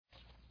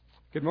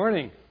Good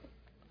morning.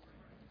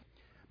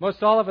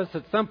 Most all of us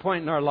at some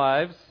point in our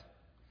lives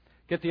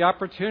get the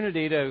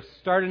opportunity to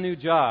start a new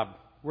job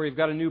where you've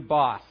got a new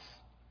boss.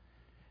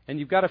 And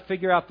you've got to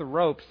figure out the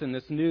ropes in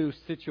this new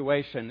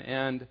situation.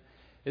 And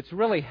it's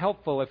really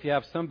helpful if you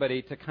have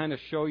somebody to kind of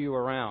show you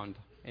around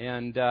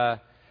and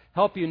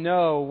help you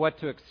know what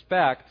to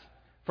expect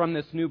from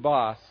this new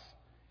boss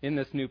in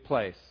this new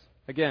place.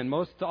 Again,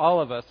 most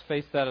all of us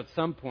face that at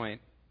some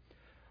point.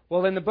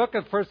 Well, in the book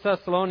of 1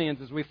 Thessalonians,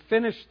 as we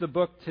finish the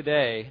book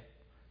today,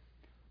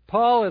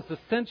 Paul is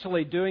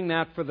essentially doing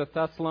that for the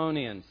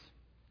Thessalonians.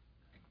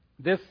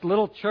 This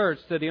little church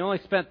that he only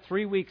spent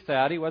 3 weeks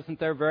at, he wasn't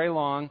there very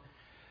long.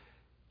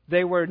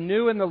 They were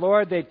new in the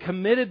Lord. They'd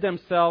committed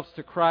themselves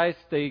to Christ.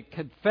 They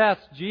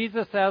confessed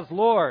Jesus as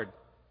Lord,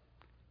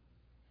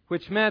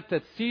 which meant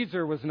that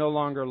Caesar was no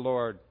longer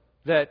Lord,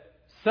 that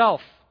self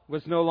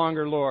was no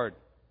longer Lord,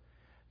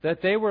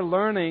 that they were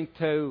learning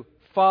to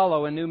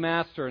follow a new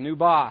master, a new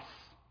boss,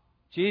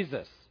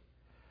 Jesus.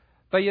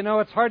 But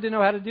it's hard to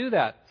know how to do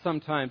that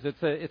sometimes.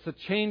 It's a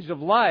change of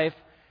life.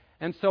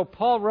 And so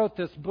Paul wrote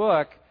this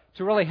book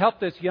to really help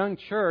this young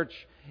church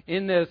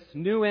in this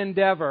new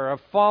endeavor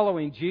of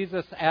following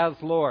Jesus as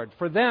Lord.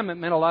 For them, it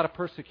meant a lot of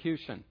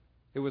persecution.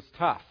 It was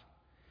tough.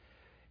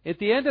 At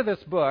the end of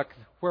this book,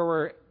 where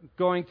we're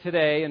going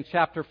today in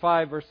chapter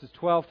 5, verses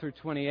 12 through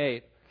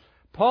 28,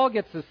 Paul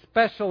gets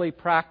especially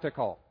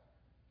practical.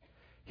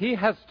 He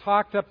has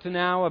talked up to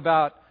now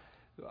about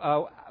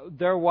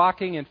their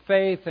walking in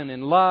faith and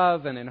in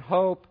love and in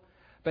hope.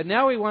 But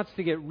now he wants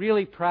to get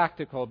really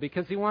practical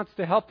because he wants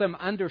to help them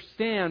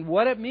understand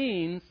what it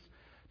means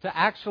to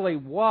actually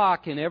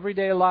walk in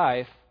everyday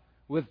life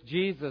with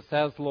Jesus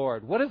as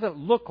Lord. What does it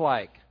look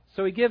like?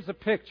 So he gives a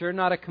picture,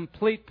 not a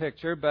complete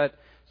picture, but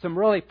some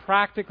really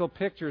practical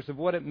pictures of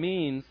what it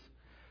means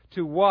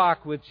to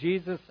walk with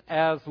Jesus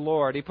as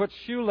Lord. He puts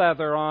shoe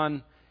leather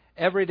on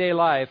everyday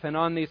life and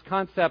on these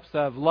concepts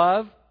of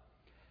love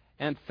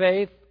and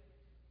faith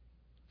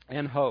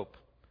and hope.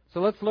 So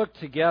let's look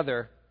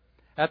together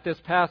at this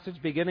passage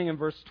beginning in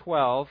verse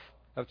 12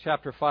 of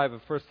chapter 5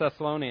 of 1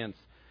 Thessalonians.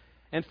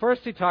 And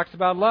first he talks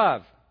about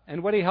love.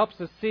 And what he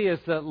helps us see is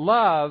that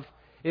love,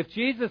 if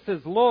Jesus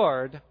is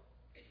Lord,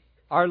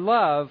 our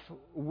love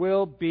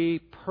will be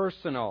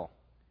personal.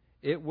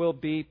 It will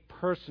be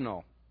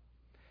personal.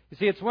 You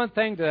see, it's one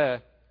thing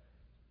to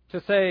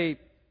say,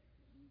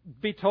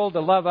 be told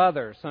to love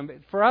others.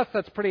 For us,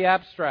 that's pretty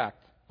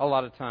abstract a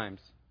lot of times.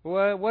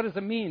 What does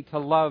it mean to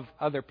love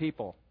other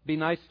people? Be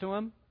nice to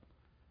them?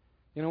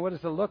 What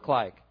does it look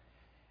like?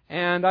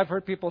 And I've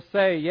heard people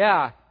say,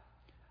 I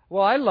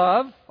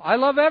love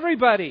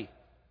everybody.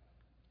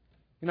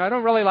 I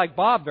don't really like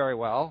Bob very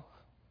well,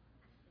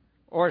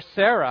 or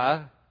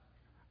Sarah,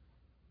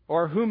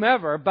 or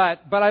whomever,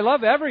 but I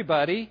love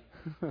everybody.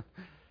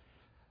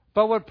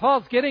 But what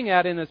Paul's getting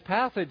at in this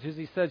passage is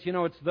he says,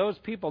 it's those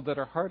people that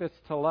are hardest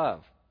to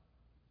love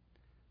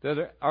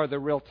that are the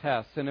real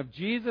tests. And if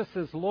Jesus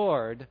is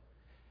Lord,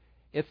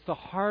 it's the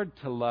hard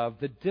to love,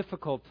 the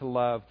difficult to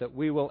love, that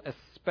we will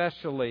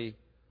especially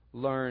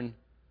learn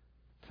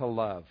to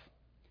love.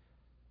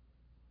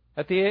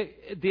 At the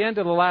end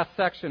of the last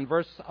section,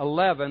 verse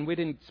 11, we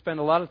didn't spend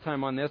a lot of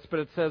time on this, but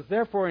it says,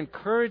 "Therefore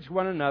encourage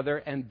one another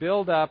and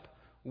build up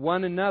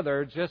one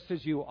another, just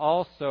as you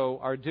also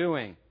are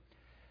doing."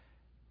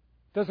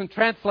 Doesn't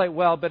translate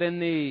well, but in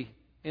the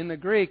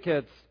Greek,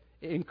 it's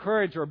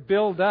encourage or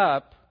build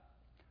up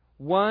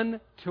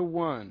one to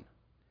one.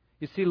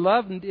 You see,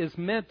 love is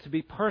meant to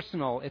be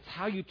personal. It's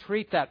how you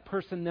treat that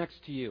person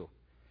next to you.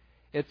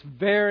 It's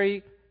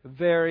very,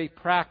 very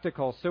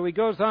practical. So he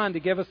goes on to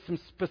give us some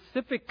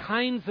specific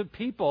kinds of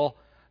people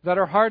that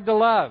are hard to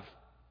love.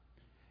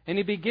 And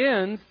he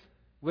begins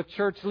with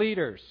church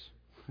leaders.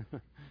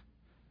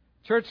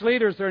 Church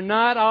leaders are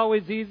not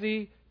always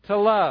easy to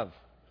love.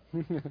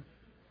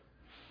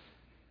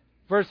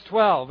 Verse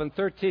 12 and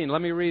 13,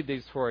 let me read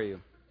these for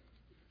you.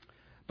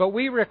 "But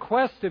we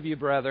request of you,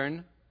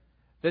 brethren,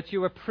 that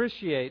you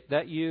appreciate,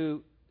 that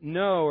you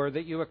know, or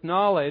that you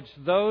acknowledge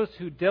those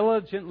who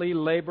diligently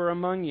labor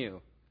among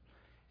you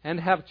and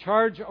have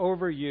charge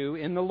over you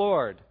in the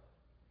Lord,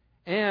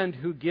 and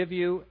who give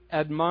you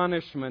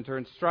admonishment or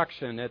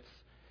instruction."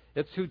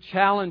 It's who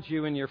challenge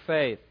you in your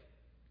faith.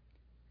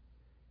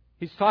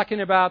 He's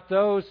talking about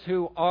those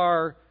who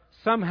are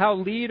somehow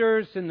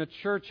leaders in the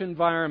church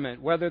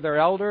environment, whether they're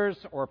elders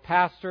or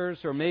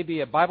pastors or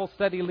maybe a Bible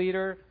study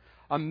leader,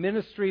 a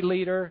ministry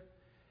leader.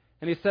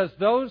 And he says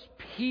those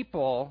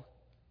people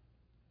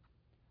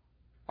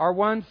are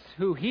ones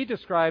who he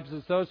describes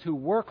as those who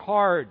work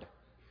hard.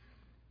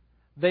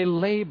 They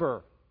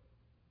labor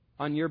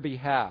on your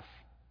behalf.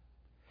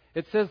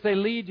 It says they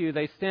lead you,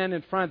 they stand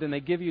in front and they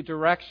give you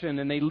direction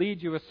and they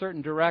lead you a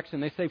certain direction.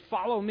 They say,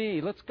 "Follow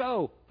me, let's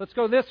go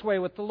this way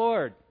with the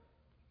Lord."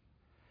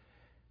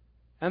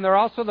 And there are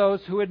also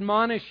those who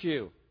admonish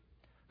you,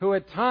 who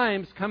at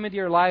times come into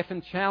your life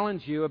and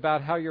challenge you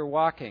about how you're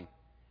walking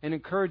and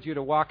encourage you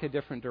to walk a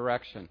different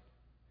direction.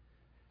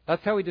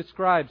 That's how he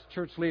describes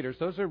church leaders.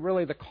 Those are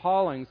really the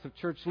callings of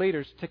church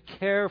leaders, to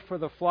care for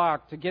the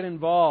flock, to get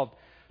involved,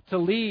 to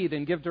lead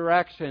and give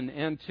direction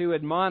and to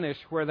admonish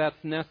where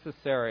that's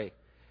necessary.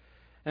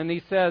 And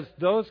he says,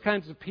 those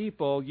kinds of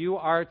people you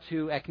are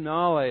to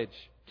acknowledge,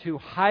 to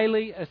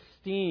highly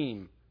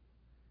esteem,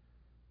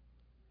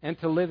 and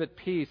to live at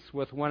peace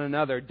with one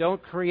another.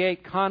 Don't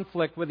create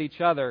conflict with each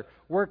other.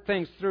 Work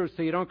things through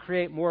so you don't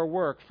create more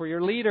work for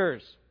your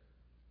leaders.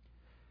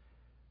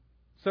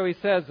 So he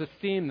says,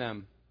 esteem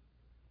them,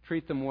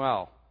 treat them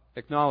well,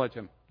 acknowledge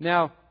them.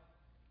 Now,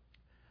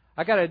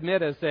 I got to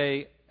admit, as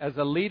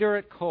a leader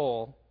at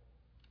Cole,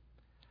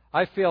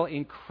 I feel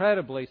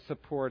incredibly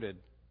supported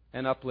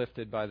and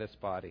uplifted by this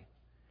body.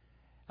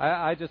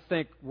 I just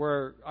think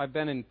I've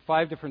been in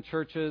 5 different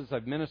churches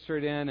I've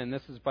ministered in, and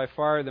this is by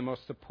far the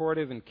most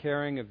supportive and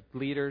caring of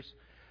leaders.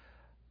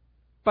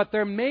 But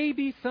there may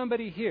be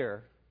somebody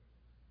here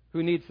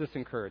who needs this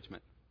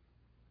encouragement.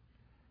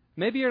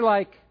 Maybe you're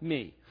like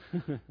me.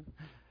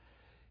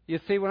 You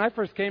see, when I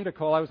first came to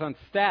Cole, I was on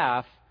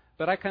staff,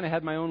 but I kind of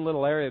had my own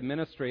little area of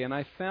ministry, and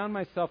I found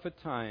myself at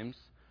times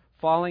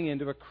falling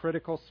into a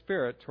critical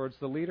spirit towards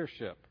the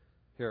leadership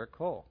here at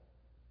Cole.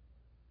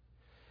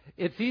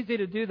 It's easy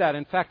to do that.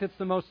 In fact, it's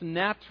the most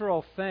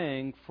natural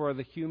thing for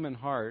the human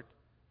heart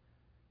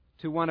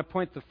to want to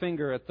point the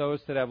finger at those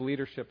that have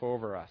leadership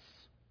over us.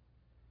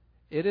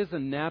 It is a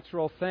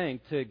natural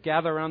thing to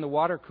gather around the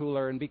water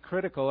cooler and be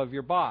critical of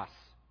your boss.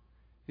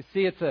 You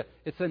see,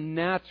 it's a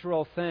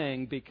natural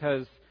thing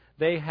because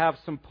they have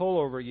some pull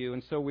over you,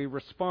 and so we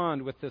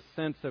respond with this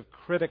sense of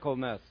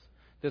criticalness,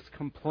 this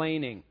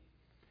complaining.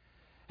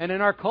 And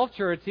in our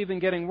culture, it's even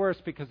getting worse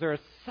because there is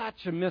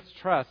such a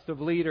mistrust of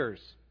leaders.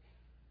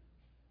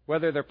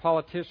 Whether they're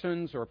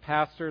politicians or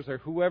pastors or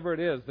whoever it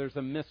is, there's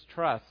a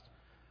mistrust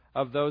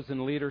of those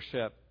in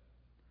leadership.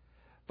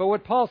 But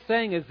what Paul's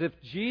saying is if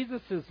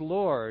Jesus is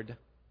Lord,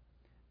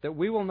 that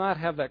we will not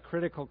have that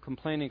critical,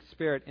 complaining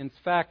spirit. In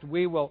fact,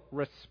 we will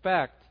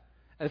respect,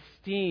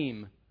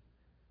 esteem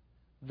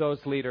those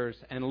leaders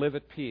and live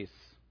at peace.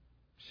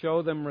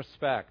 Show them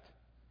respect.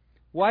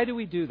 Why do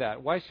we do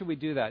that? Why should we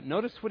do that?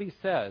 Notice what he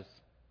says.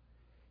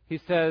 He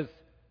says,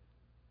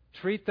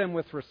 treat them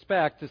with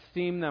respect,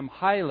 esteem them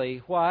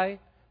highly. Why?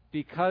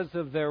 Because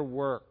of their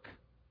work.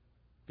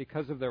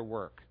 Because of their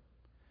work.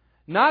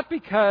 Not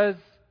because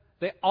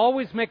they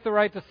always make the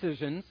right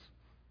decisions,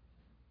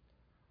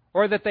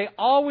 or that they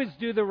always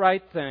do the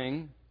right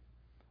thing,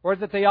 or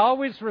that they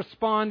always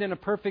respond in a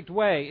perfect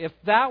way. If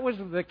that was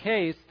the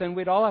case, then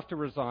we'd all have to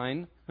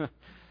resign.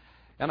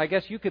 And I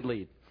guess you could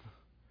lead.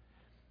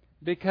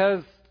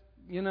 Because,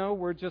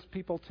 we're just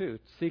people too,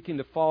 seeking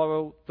to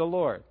follow the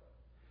Lord.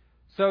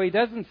 So he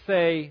doesn't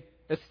say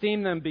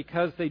esteem them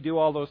because they do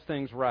all those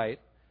things right,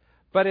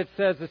 but it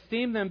says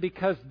esteem them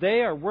because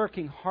they are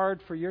working hard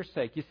for your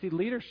sake. You see,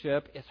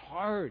 leadership is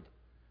hard.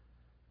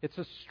 It's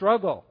a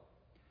struggle.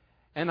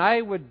 And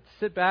I would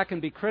sit back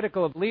and be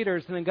critical of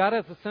leaders, and then God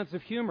has a sense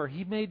of humor.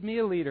 He made me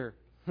a leader.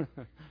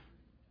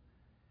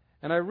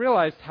 And I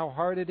realized how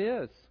hard it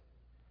is,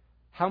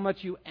 how much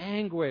you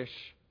anguish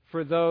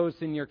for those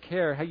in your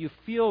care, how you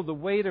feel the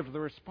weight of the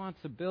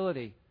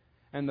responsibility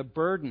and the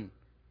burden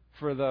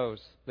for those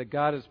that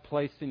God has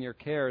placed in your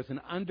care as an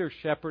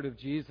under-shepherd of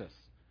Jesus.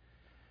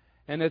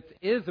 And it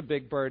is a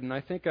big burden.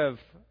 I think of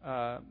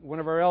one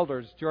of our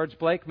elders, George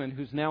Blakeman,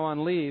 who's now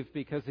on leave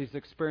because he's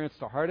experienced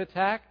a heart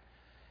attack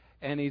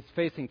and he's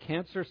facing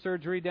cancer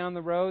surgery down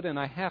the road. And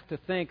I have to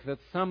think that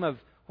some of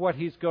what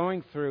he's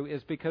going through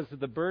is because of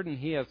the burden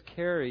he has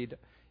carried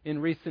in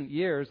recent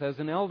years as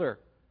an elder.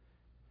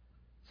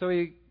 So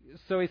he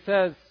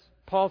says,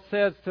 Paul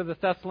says to the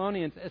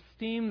Thessalonians,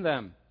 esteem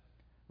them.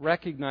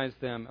 Recognize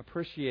them,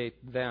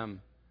 appreciate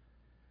them.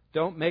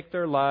 Don't make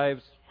their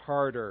lives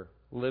harder.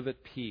 Live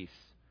at peace.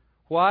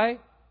 Why?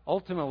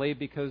 Ultimately,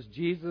 because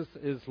Jesus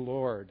is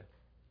Lord.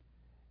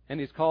 And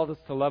He's called us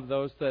to love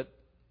those that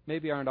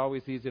maybe aren't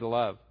always easy to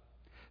love.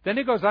 Then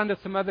he goes on to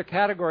some other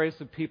categories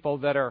of people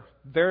that are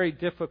very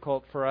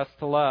difficult for us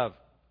to love.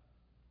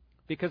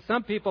 Because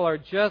some people are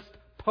just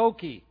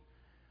pokey.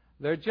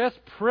 They're just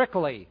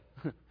prickly.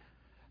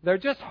 They're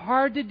just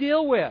hard to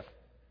deal with.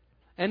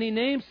 And he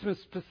names some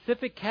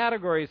specific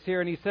categories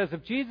here, and he says,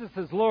 if Jesus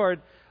is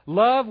Lord,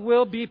 love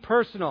will be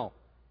personal,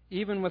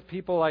 even with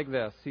people like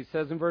this. He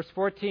says in verse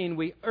 14,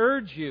 we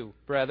urge you,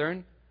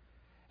 brethren,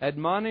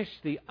 admonish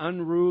the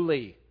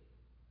unruly.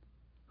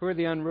 Who are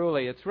the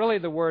unruly? It's really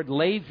the word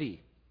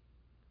lazy,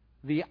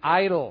 the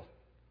idle,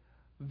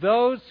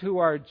 those who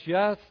are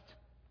just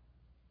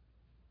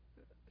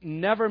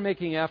never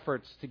making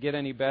efforts to get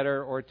any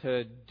better or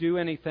to do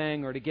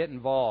anything or to get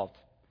involved.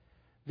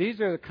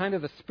 These are kind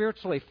of the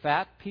spiritually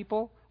fat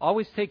people,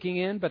 always taking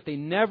in, but they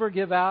never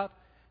give out,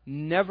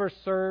 never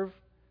serve.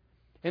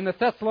 In the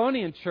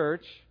Thessalonian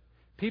church,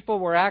 people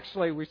were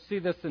actually, we see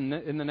this in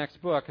the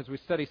next book as we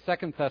study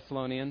 2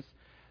 Thessalonians,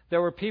 there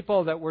were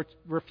people that were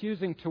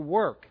refusing to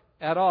work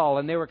at all,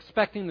 and they were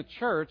expecting the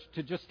church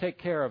to just take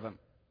care of them.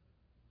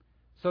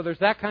 So there's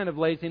that kind of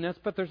laziness,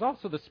 but there's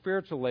also the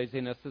spiritual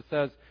laziness that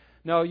says,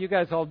 no, you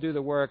guys all do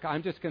the work,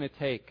 I'm just going to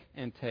take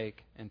and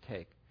take and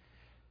take.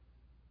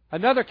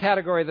 Another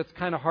category that's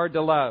kind of hard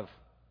to love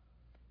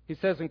He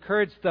says,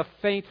 encourage the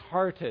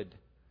faint-hearted.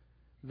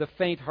 The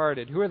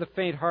faint-hearted. Who are the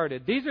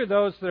faint-hearted? These are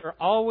those that are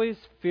always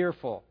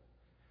fearful,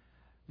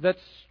 that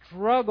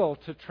struggle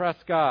to trust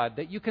God,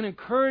 that you can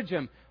encourage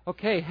them.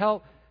 Okay,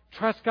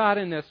 trust God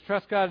in this,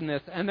 trust God in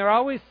this. And they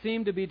always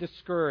seem to be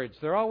discouraged.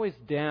 They're always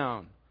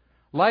down.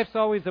 Life's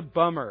always a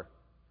bummer.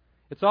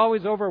 It's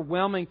always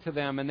overwhelming to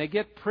them, and they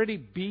get pretty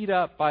beat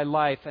up by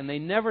life, and they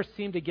never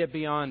seem to get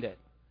beyond it.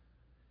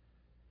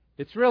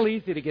 It's real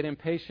easy to get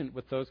impatient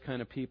with those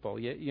kind of people.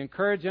 You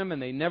encourage them,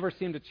 and they never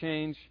seem to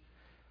change,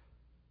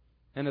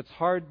 and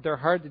they're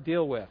hard to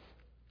deal with.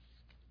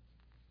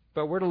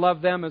 But we're to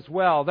love them as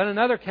well. Then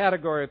another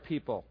category of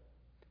people,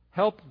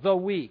 help the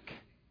weak.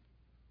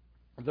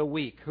 The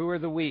weak. Who are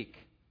the weak?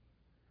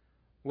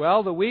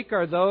 Well, the weak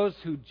are those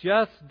who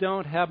just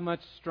don't have much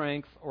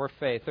strength or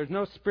faith. There's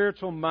no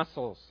spiritual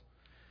muscles.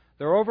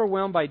 They're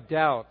overwhelmed by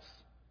doubts.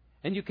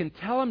 And you can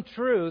tell them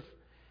truth,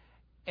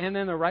 and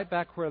then they're right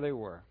back where they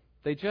were.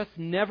 They just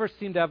never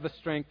seem to have the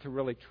strength to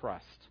really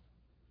trust.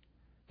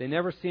 They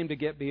never seem to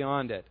get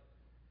beyond it.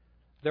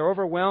 They're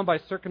overwhelmed by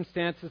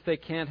circumstances they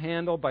can't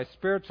handle, by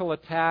spiritual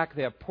attack.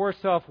 They have poor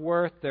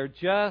self-worth. They're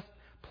just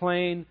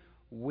plain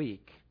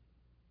weak.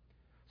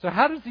 So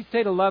how does he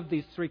say to love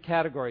these three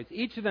categories?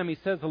 Each of them, he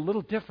says, a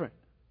little different.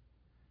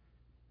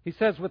 He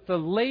says with the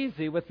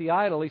lazy, with the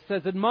idle, he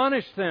says,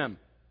 admonish them.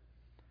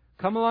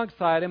 Come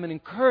alongside him and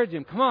encourage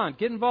him. Come on,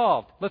 get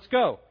involved. Let's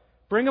go.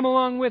 Bring them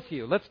along with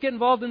you. Let's get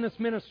involved in this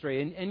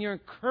ministry. And you're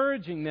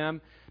encouraging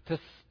them to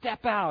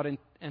step out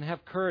and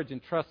have courage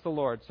and trust the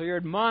Lord. So you're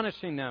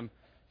admonishing them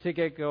to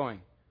get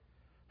going.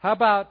 How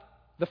about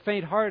the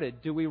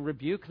faint-hearted? Do we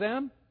rebuke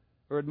them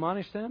or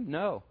admonish them?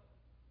 No.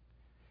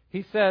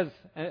 He says,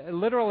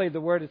 literally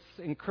the word is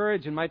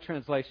encourage in my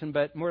translation,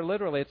 but more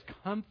literally it's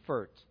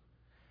comfort.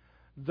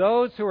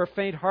 Those who are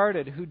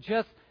faint-hearted, who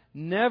just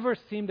never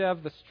seem to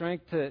have the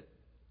strength to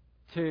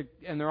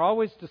and they're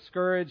always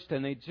discouraged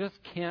and they just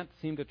can't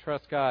seem to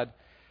trust God.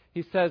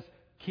 He says,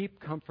 keep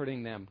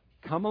comforting them.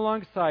 Come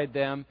alongside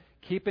them.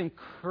 Keep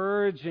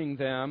encouraging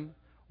them.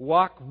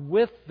 Walk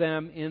with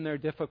them in their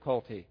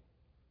difficulty.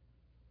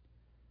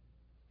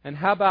 And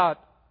how about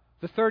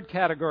the third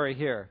category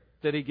here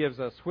that he gives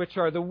us, which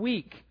are the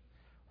weak?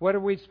 What are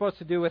we supposed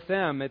to do with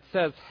them? It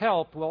says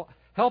help. Well,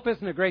 help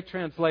isn't a great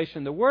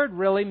translation. The word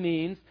really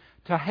means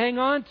to hang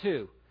on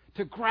to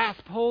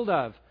grasp hold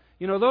of.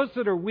 You know, those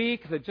that are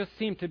weak, that just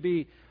seem to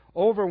be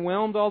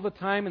overwhelmed all the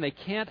time and they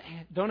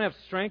don't have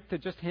strength to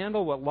just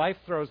handle what life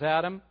throws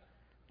at them.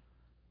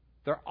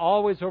 They're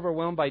always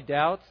overwhelmed by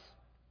doubts.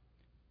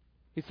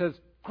 He says,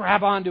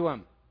 grab onto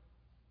them.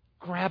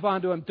 Grab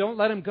onto them. Don't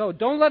let them go.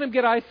 Don't let them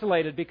get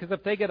isolated, because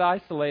if they get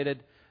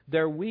isolated,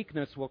 their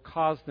weakness will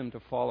cause them to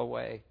fall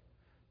away.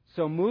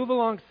 So move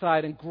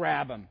alongside and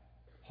grab them.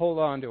 Hold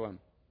on to them.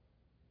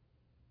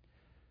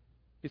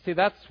 You see,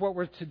 that's what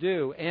we're to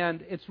do.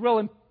 And it's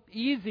real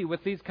easy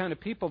with these kind of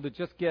people to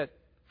just get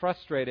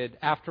frustrated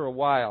after a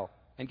while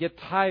and get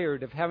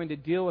tired of having to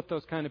deal with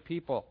those kind of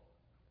people.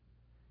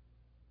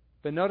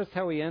 But notice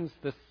how he ends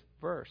this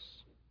verse.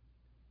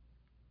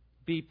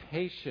 Be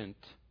patient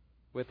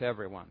with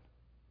everyone.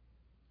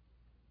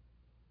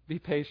 Be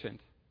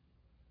patient.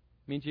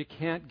 Means you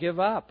can't give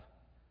up.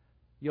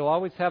 You'll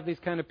always have these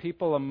kind of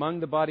people among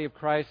the body of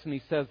Christ, and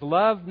he says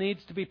love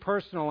needs to be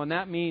personal, and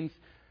that means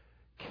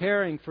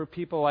caring for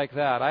people like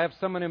that. I have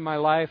someone in my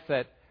life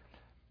that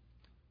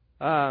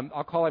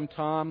I'll call him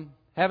Tom.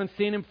 Haven't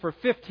seen him for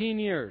 15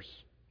 years.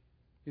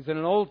 He's in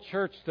an old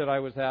church that I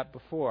was at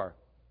before.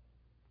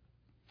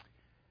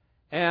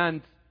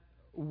 And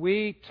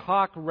we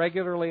talk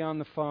regularly on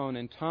the phone,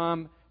 and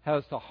Tom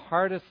has the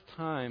hardest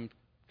time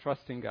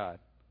trusting God.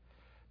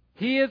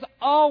 He is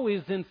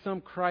always in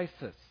some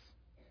crisis.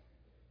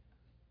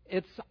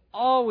 It's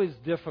always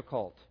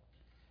difficult.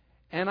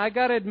 And I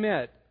got to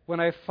admit, when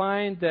I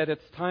find that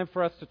it's time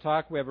for us to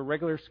talk, we have a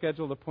regular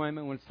scheduled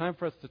appointment, when it's time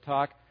for us to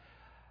talk,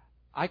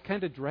 I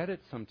kind of dread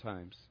it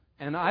sometimes.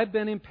 And I've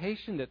been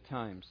impatient at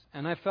times.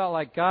 And I felt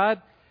like,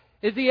 God,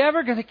 is he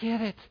ever going to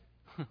get it?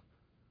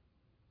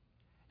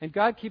 And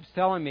God keeps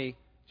telling me,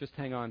 just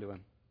hang on to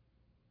him.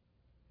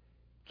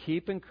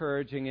 Keep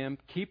encouraging him.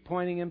 Keep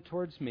pointing him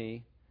towards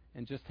me.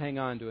 And just hang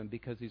on to him,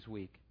 because he's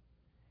weak.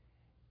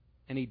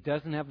 And he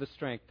doesn't have the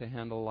strength to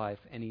handle life.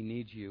 And he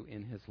needs you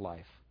in his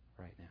life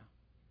right now.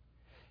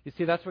 You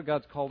see, that's what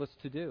God's called us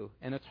to do.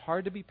 And it's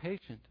hard to be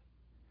patient.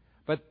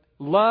 But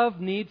love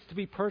needs to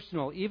be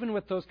personal, even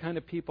with those kind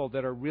of people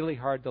that are really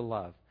hard to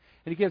love.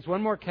 And he gives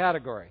one more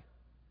category.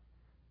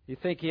 You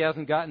think he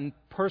hasn't gotten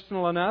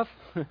personal enough?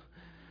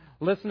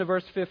 Listen to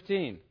verse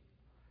 15.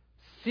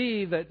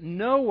 See that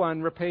no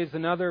one repays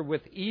another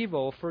with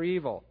evil for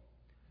evil,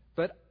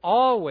 but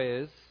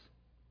always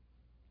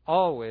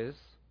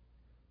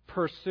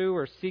pursue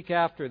or seek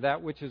after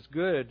that which is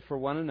good for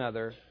one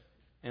another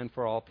and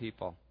for all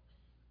people.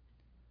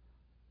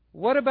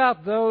 What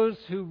about those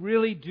who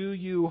really do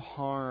you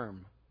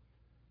harm,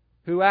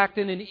 who act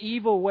in an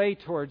evil way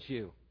towards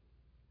you?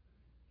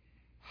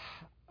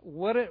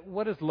 What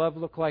does love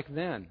look like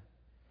then?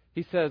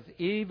 He says,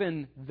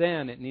 even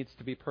then it needs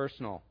to be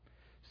personal.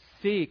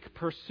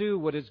 pursue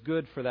what is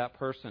good for that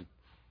person.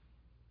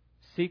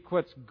 Seek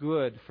what's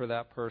good for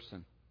that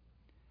person.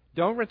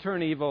 Don't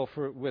return evil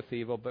with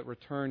evil, but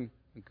return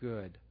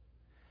good.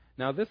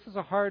 Now, this is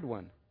a hard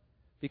one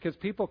because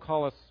people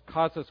cause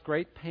us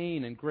great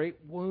pain and great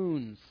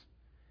wounds,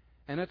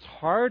 and it's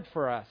hard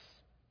for us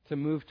to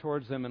move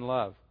towards them in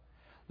love.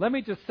 Let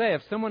me just say,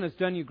 if someone has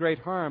done you great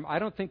harm, I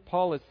don't think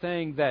Paul is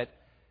saying that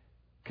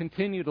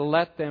continue to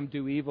let them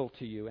do evil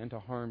to you and to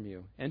harm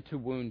you and to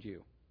wound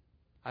you.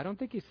 I don't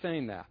think he's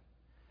saying that.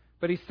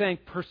 But he's saying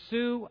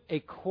pursue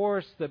a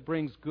course that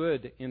brings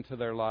good into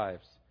their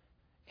lives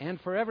and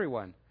for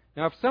everyone.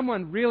 Now, if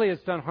someone really has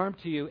done harm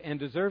to you and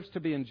deserves to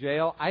be in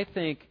jail, I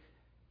think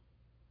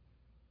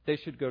they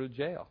should go to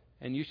jail,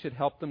 and you should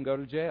help them go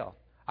to jail.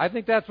 I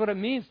think that's what it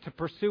means to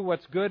pursue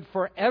what's good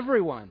for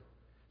everyone,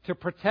 to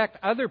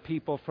protect other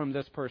people from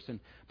this person.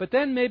 But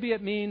then maybe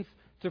it means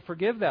to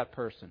forgive that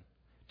person,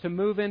 to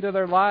move into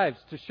their lives,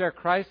 to share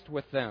Christ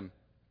with them,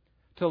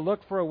 to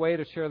look for a way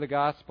to share the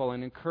gospel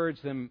and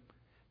encourage them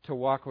to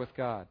walk with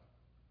God.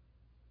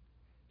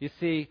 You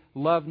see,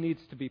 love needs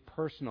to be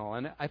personal.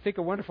 And I think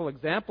a wonderful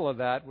example of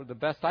that, the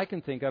best I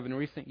can think of in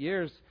recent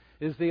years,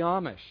 is the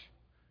Amish.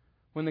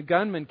 When the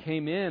gunman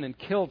came in and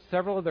killed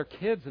several of their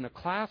kids in a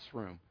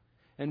classroom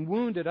and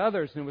wounded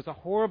others, and it was a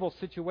horrible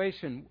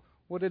situation,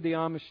 what did the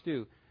Amish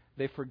do?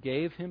 They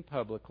forgave him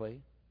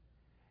publicly,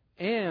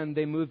 and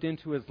they moved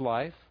into his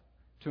life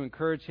to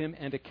encourage him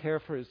and to care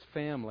for his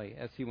family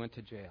as he went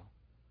to jail.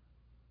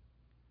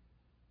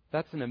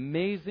 That's an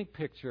amazing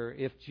picture.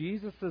 If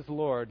Jesus is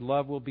Lord,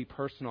 love will be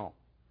personal.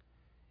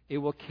 It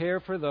will care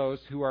for those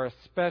who are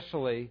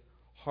especially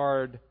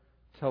hard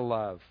to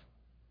love.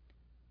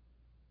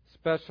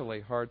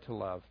 Especially hard to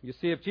love. You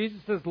see, if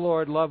Jesus is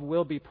Lord, love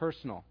will be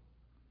personal.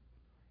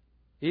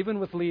 Even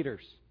with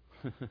leaders.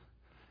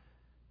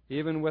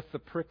 Even with the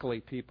prickly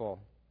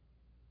people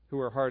who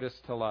are hardest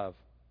to love.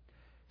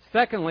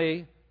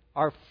 Secondly,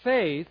 our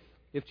faith,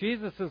 if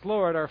Jesus is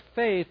Lord, our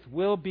faith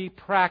will be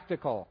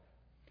practical.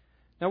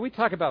 Now, we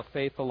talk about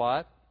faith a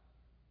lot,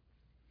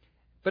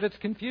 but it's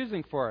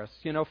confusing for us.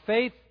 You know,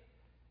 faith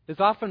is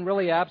often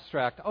really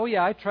abstract. Oh,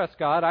 yeah, I trust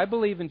God. I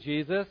believe in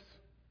Jesus.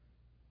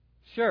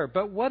 Sure,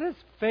 but what does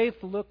faith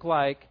look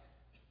like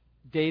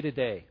day to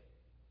day,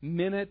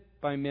 minute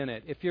by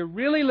minute? If you're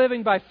really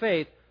living by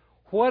faith,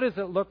 what does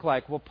it look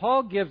like? Well,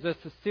 Paul gives us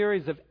a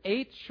series of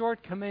 8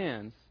 short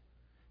commands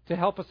to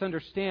help us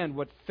understand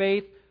what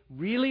faith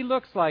really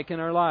looks like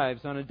in our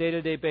lives on a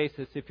day-to-day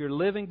basis. If you're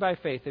living by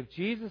faith, if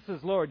Jesus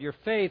is Lord, your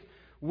faith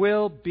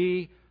will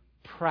be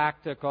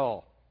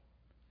practical.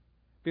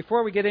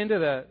 Before we get into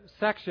the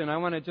section, I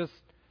want to just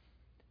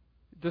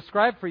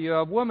describe for you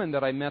a woman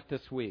that I met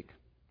this week.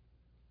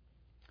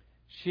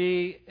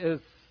 She is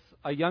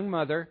a young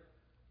mother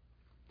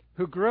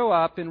who grew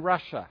up in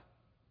Russia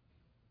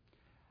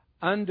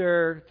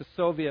under the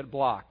Soviet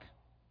bloc.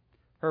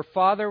 Her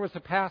father was a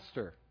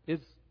pastor.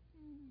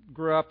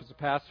 Grew up as a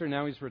pastor,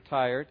 now he's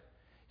retired,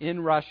 in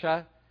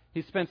Russia.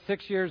 He spent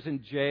 6 years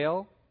in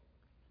jail.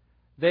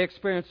 They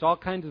experienced all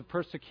kinds of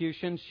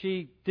persecution.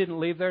 She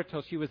didn't leave there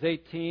till she was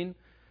 18.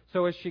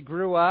 So as she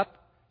grew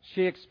up,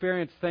 she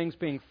experienced things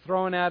being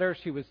thrown at her.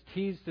 She was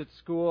teased at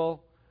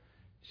school.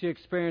 She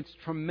experienced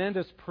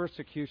tremendous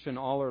persecution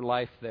all her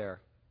life there.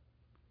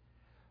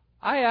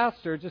 I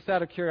asked her, just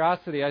out of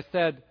curiosity, I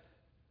said,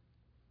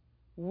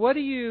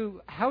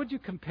 how would you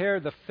compare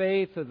the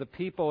faith of the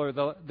people or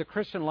the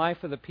Christian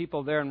life of the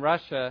people there in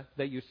Russia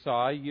that you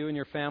saw, you and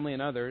your family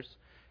and others,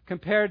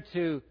 compared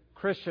to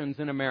Christians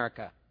in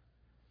America?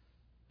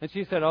 And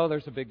she said,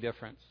 there's a big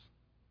difference.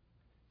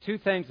 2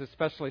 things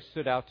especially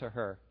stood out to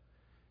her.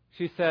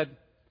 She said,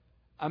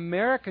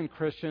 American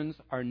Christians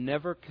are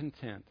never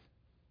content.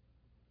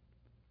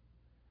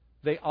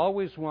 They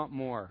always want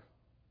more.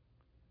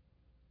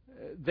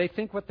 They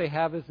think what they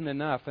have isn't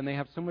enough, and they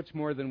have so much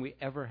more than we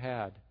ever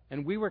had.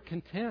 And we were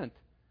content.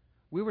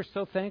 We were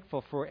so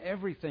thankful for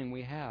everything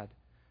we had.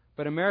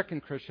 But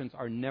American Christians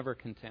are never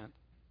content.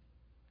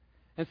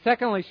 And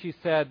secondly, she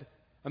said,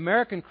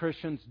 American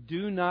Christians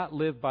do not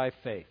live by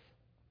faith.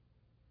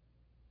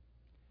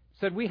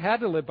 Said we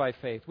had to live by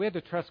faith. We had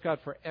to trust God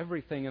for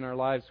everything in our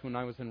lives when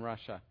I was in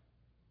Russia.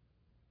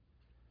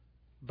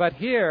 But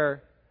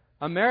here,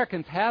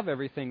 Americans have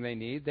everything they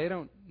need. They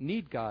don't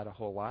need God a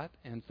whole lot,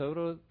 and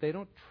so they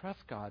don't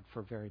trust God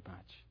for very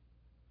much.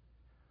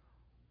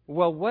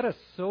 Well, what a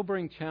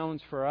sobering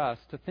challenge for us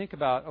to think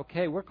about,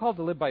 okay, we're called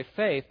to live by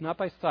faith, not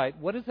by sight.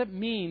 What does it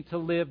mean to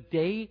live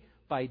day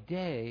by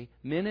day,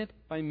 minute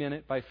by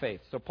minute by faith?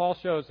 So Paul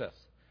shows us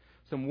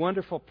some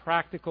wonderful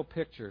practical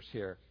pictures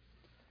here.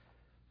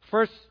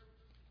 First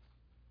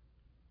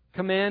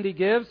command he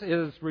gives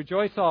is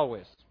rejoice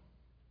always.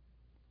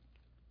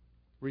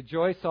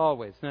 Rejoice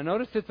always. Now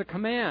notice it's a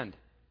command.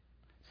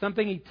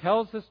 Something he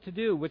tells us to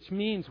do, which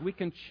means we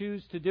can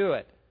choose to do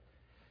it.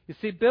 You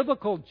see,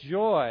 biblical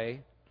joy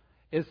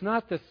is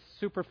not this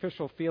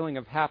superficial feeling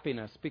of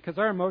happiness, because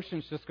our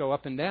emotions just go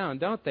up and down,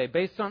 don't they?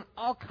 Based on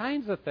all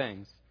kinds of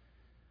things.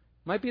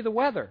 Might be the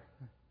weather.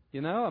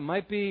 It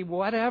might be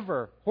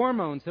whatever,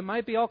 hormones. It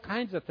might be all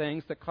kinds of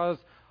things that cause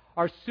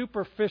our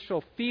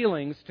superficial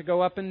feelings to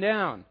go up and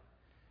down.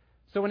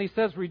 So when he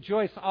says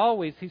rejoice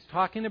always, he's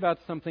talking about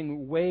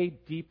something way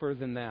deeper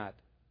than that.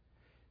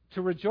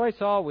 To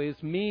rejoice always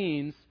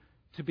means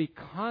to be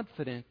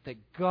confident that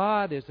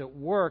God is at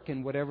work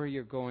in whatever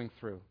you're going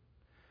through.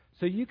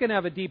 So you can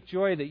have a deep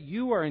joy that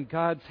you are in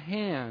God's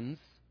hands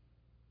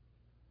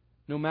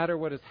no matter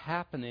what is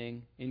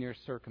happening in your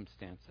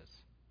circumstances.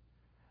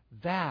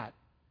 That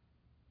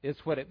is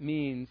what it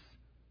means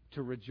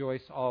to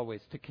rejoice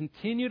always. To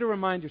continue to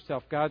remind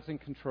yourself God's in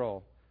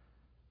control.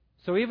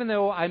 So even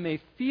though I may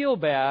feel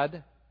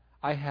bad,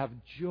 I have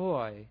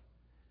joy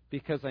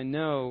because I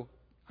know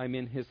I'm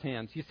in His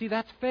hands. You see,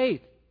 that's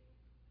faith.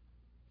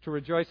 To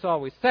rejoice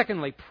always.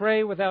 Secondly,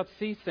 pray without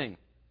ceasing.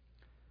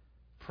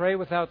 Pray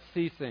without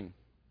ceasing.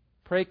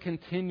 Pray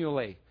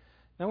continually.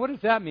 Now, what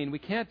does that mean? We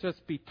can't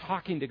just be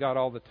talking to God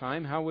all the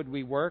time. How would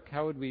we work?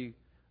 How would we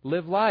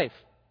live life?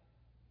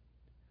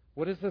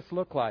 What does this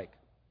look like?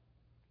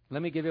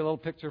 Let me give you a little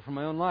picture from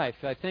my own life.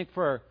 I think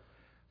for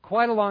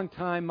quite a long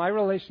time, my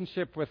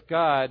relationship with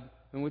God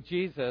and with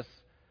Jesus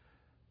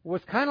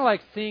was kind of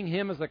like seeing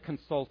Him as a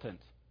consultant.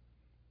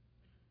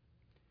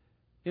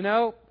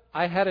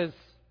 I had His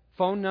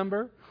phone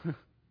number.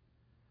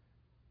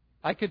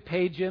 I could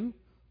page Him.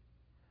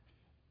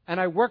 And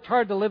I worked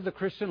hard to live the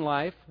Christian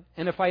life.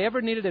 And if I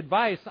ever needed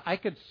advice, I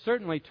could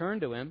certainly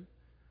turn to Him.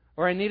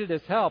 Or I needed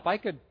His help, I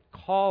could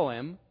call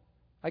Him.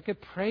 I could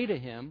pray to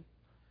Him.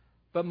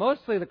 But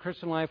mostly the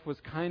Christian life was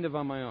kind of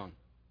on my own.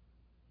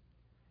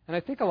 And I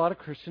think a lot of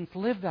Christians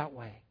live that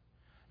way.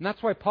 And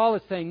that's why Paul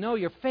is saying, no,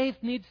 your faith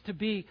needs to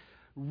be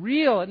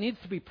real. It needs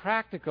to be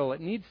practical.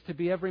 It needs to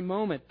be every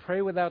moment.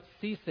 Pray without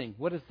ceasing.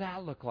 What does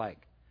that look like?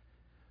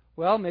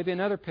 Well, maybe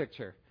another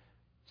picture.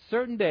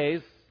 Certain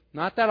days,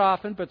 not that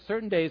often, but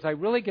certain days, I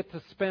really get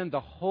to spend the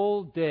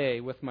whole day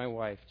with my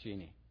wife,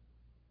 Jeannie.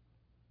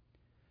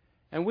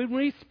 And when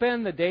we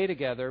spend the day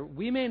together,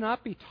 we may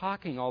not be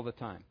talking all the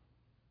time.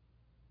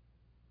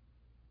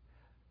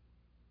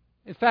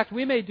 In fact,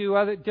 we may do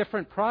other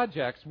different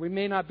projects. We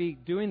may not be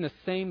doing the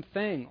same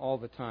thing all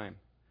the time.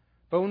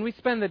 But when we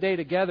spend the day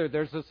together,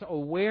 there's this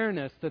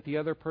awareness that the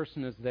other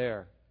person is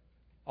there,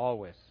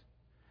 always.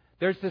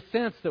 There's this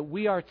sense that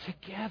we are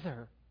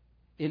together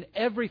in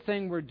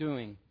everything we're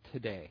doing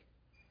today.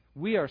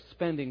 We are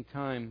spending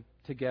time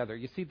together.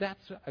 You see,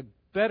 that's a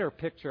better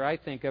picture, I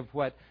think, of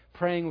what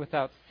praying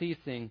without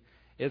ceasing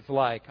is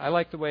like. I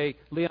like the way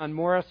Leon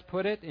Morris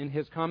put it in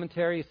his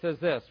commentary. He says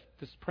this,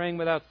 just praying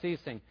without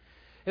ceasing.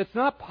 It's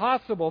not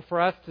possible for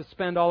us to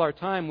spend all our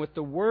time with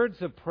the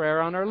words of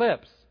prayer on our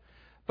lips,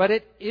 but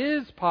it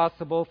is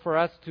possible for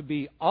us to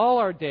be all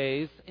our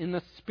days in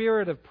the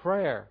spirit of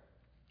prayer,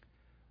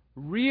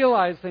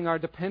 realizing our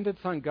dependence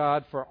on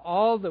God for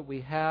all that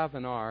we have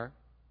and are,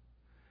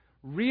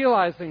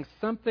 realizing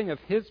something of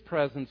His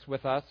presence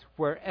with us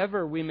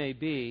wherever we may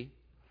be,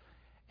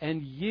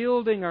 and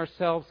yielding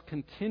ourselves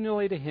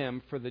continually to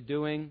Him for the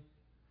doing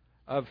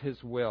of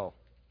His will.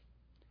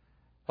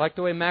 Like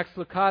the way Max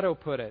Lucado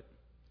put it,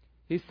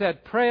 he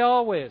said, pray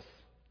always.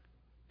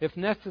 If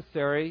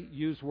necessary,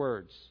 use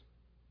words.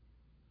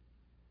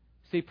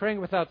 See,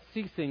 praying without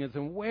ceasing is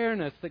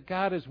awareness that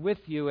God is with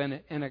you and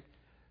a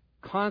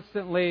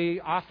constantly,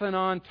 off and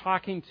on,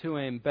 talking to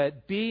Him,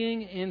 but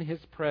being in His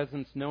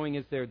presence, knowing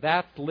He's there.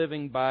 That's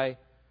living by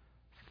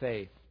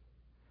faith.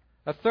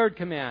 A third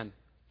command,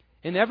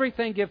 in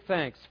everything give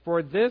thanks,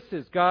 for this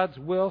is God's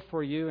will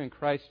for you in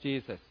Christ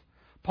Jesus.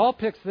 Paul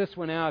picks this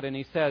one out and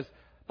he says,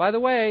 by the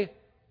way,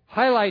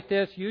 highlight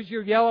this, use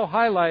your yellow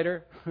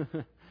highlighter.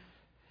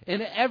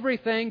 In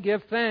everything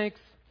give thanks,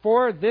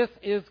 for this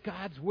is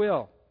God's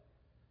will.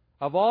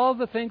 Of all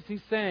the things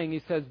he's saying,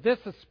 he says, this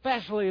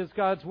especially is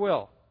God's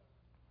will.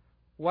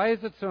 Why is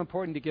it so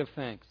important to give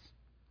thanks?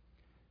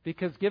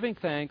 Because giving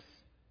thanks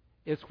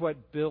is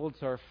what builds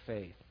our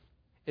faith.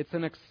 It's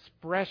an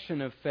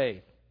expression of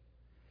faith.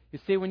 You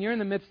see, when you're in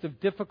the midst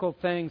of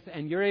difficult things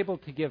and you're able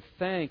to give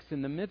thanks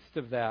in the midst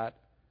of that,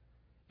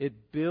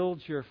 it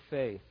builds your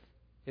faith.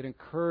 It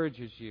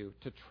encourages you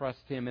to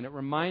trust Him, and it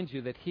reminds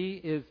you that He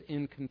is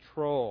in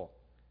control.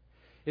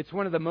 It's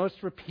one of the most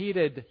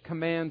repeated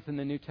commands in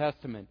the New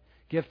Testament.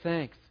 Give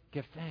thanks.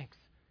 Give thanks.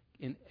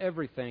 In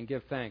everything,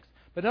 give thanks.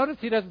 But notice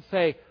He doesn't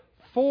say,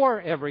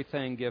 for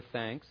everything, give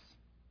thanks,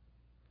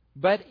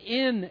 but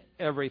in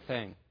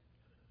everything.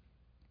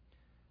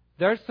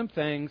 There's some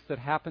things that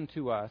happen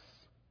to us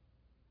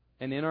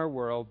and in our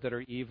world that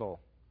are evil,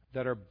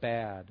 that are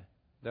bad,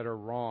 that are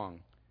wrong.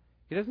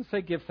 He doesn't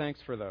say give thanks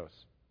for those.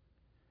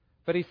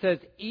 But He says,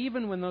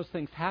 even when those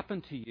things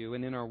happen to you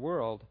and in our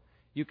world,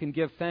 you can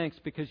give thanks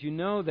because you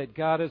know that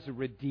God is a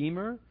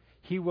Redeemer.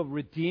 He will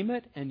redeem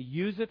it and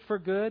use it for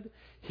good.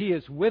 He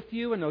is with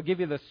you and He'll give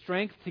you the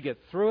strength to get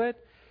through it.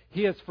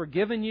 He has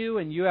forgiven you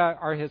and you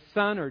are His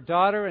son or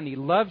daughter and He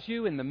loves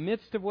you in the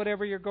midst of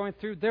whatever you're going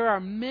through. There are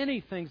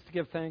many things to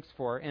give thanks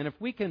for. And if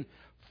we can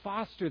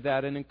foster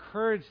that and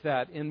encourage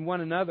that in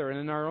one another and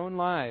in our own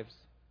lives,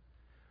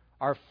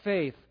 our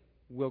faith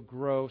will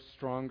grow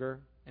stronger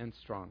and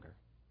stronger.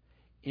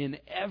 In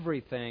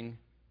everything,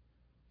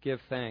 give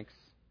thanks,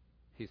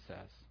 he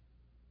says.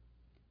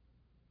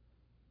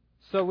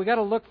 So we got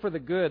to look for the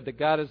good that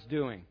God is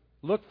doing.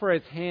 Look for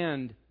His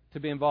hand to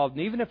be involved.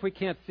 And even if we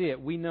can't see it,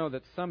 we know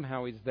that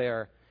somehow He's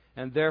there,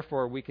 and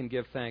therefore we can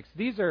give thanks.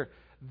 These are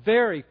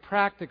very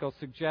practical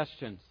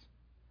suggestions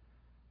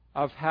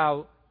of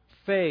how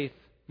faith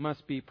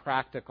must be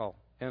practical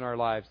in our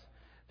lives.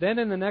 Then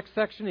in the next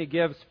section, he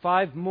gives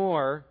 5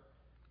 more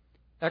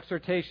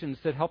exhortations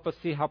that help us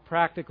see how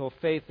practical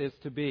faith is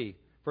to be.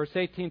 Verse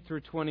 18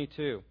 through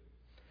 22.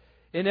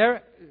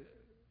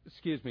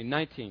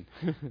 19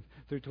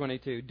 through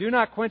 22. Do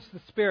not quench the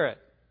Spirit.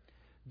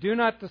 Do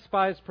not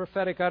despise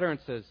prophetic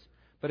utterances,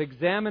 but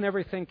examine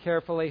everything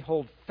carefully.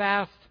 Hold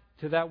fast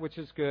to that which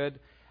is good.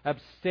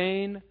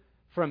 Abstain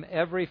from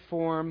every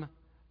form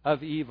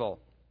of evil.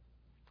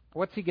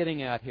 What's he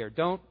getting at here?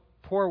 Don't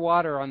pour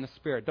water on the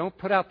Spirit. Don't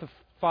put out the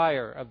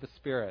fire of the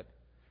Spirit.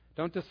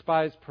 Don't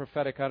despise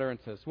prophetic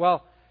utterances.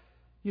 Well,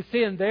 you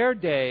see, in their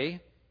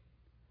day,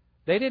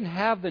 they didn't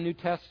have the New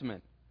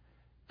Testament.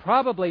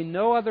 Probably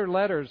no other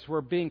letters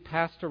were being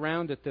passed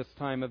around at this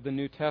time of the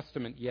New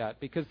Testament yet,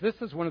 because this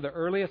is one of the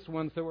earliest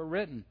ones that were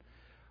written.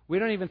 We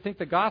don't even think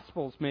the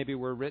Gospels maybe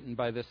were written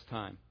by this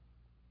time.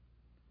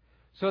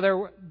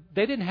 So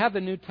they didn't have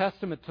the New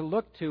Testament to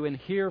look to and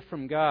hear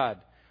from God.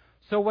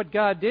 So what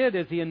God did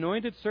is He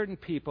anointed certain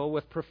people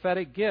with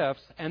prophetic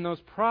gifts, and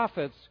those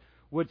prophets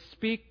would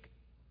speak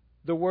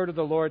the word of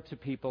the Lord to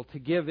people to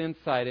give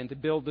insight and to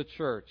build the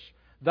church.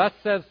 Thus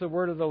says the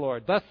word of the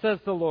Lord. Thus says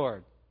the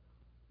Lord.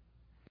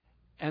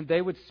 And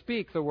they would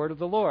speak the word of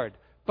the Lord.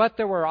 But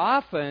there were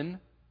often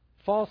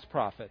false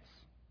prophets.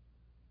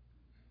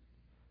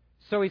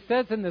 So he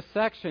says in this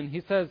section,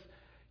 he says,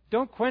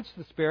 don't quench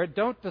the Spirit.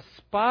 Don't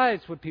despise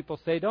what people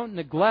say. Don't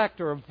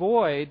neglect or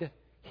avoid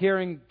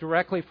hearing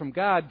directly from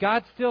God.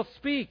 God still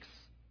speaks.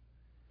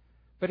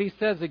 But he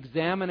says,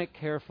 examine it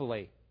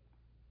carefully.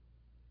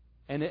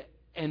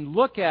 And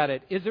look at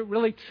it. Is it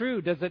really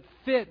true? Does it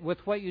fit with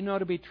what you know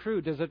to be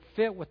true? Does it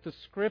fit with the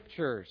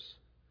Scriptures?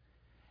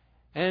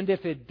 And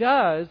if it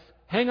does,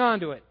 hang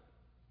on to it.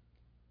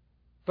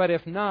 But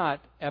if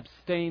not,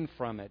 abstain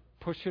from it.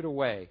 Push it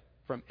away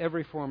from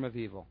every form of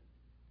evil.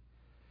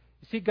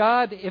 You see,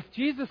 God, if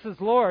Jesus is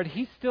Lord,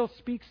 He still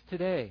speaks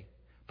today.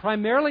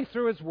 Primarily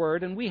through His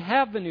Word, and we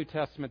have the New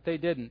Testament. They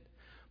didn't.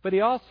 But He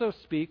also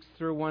speaks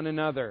through one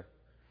another.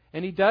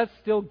 And He does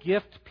still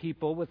gift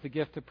people with the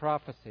gift of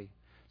prophecy.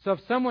 So if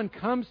someone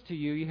comes to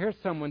you, you hear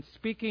someone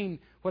speaking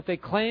what they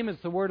claim is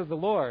the word of the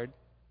Lord,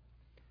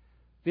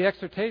 the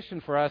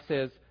exhortation for us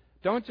is,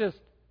 don't just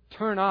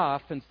turn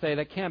off and say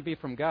that can't be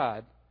from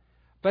God,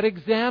 but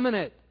examine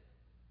it.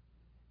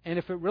 And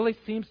if it really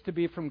seems to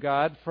be from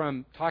God,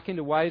 from talking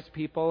to wise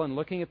people and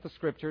looking at the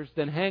Scriptures,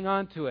 then hang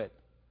on to it.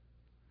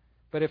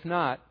 But if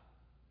not,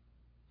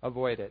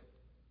 avoid it.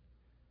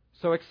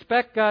 So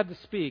expect God to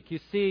speak. You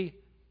see,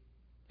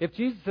 if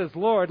Jesus is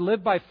Lord,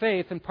 live by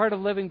faith, and part of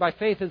living by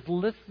faith is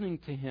listening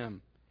to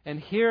Him and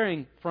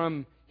hearing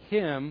from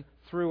Him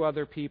through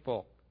other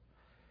people.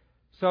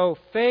 So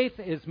faith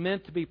is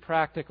meant to be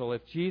practical.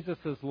 If Jesus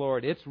is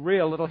Lord, it's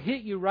real. It'll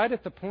hit you right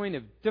at the point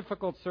of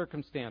difficult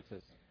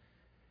circumstances.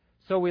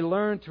 So we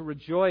learn to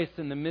rejoice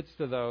in the midst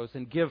of those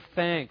and give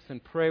thanks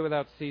and pray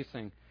without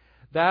ceasing.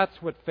 That's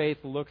what faith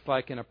looks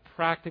like in a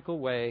practical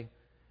way,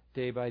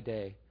 day by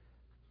day.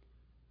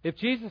 If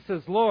Jesus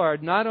is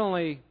Lord, not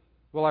only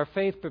will our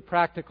faith be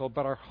practical,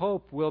 but our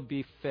hope will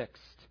be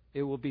fixed.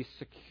 It will be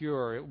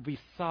secure. It will be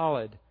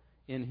solid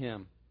in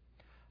Him.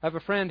 I have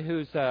a friend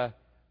who's a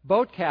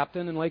boat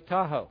captain in Lake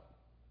Tahoe.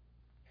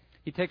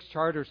 He takes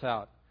charters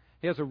out.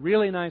 He has a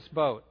really nice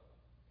boat.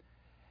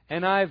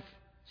 And I've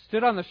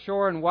stood on the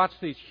shore and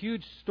watched these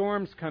huge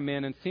storms come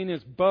in and seen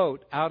his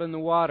boat out in the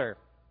water.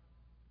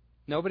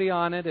 Nobody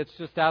on it. It's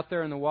just out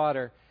there in the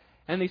water.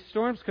 And these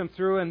storms come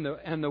through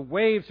and the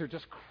waves are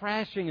just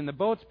crashing and the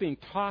boat's being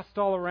tossed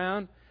all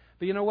around.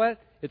 But you know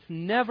what? It's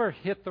never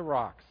hit the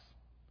rocks.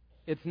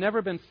 It's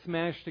never been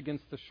smashed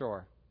against the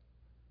shore.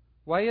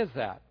 Why is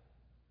that?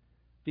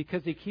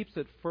 Because he keeps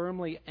it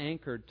firmly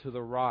anchored to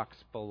the rocks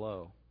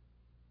below.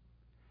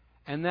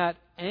 And that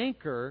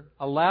anchor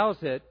allows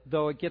it,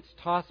 though it gets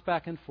tossed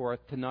back and forth,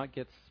 to not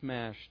get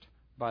smashed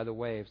by the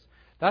waves.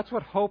 That's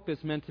what hope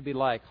is meant to be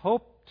like.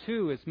 Hope,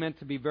 too, is meant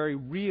to be very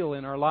real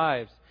in our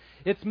lives.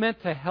 It's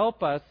meant to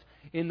help us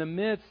in the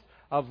midst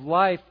of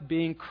life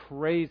being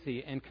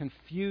crazy and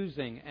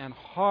confusing and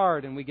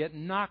hard, and we get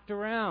knocked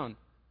around.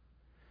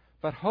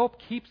 But hope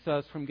keeps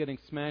us from getting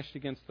smashed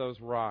against those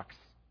rocks.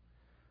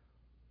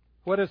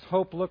 What does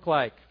hope look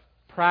like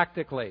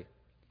practically?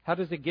 How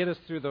does it get us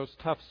through those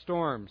tough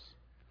storms?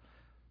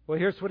 Well,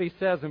 here's what he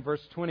says in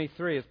verse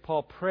 23 as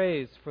Paul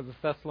prays for the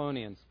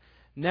Thessalonians.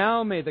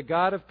 Now may the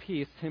God of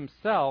peace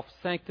Himself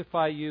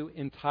sanctify you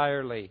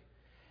entirely,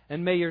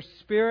 and may your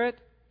spirit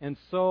and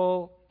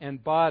soul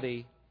and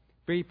body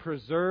be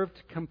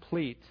preserved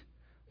complete,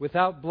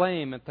 without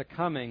blame at the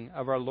coming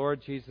of our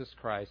Lord Jesus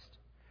Christ.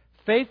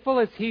 Faithful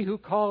is He who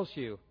calls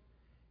you,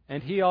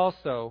 and He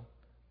also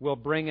will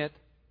bring it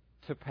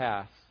to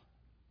pass.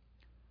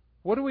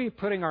 What are we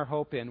putting our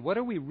hope in? What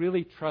are we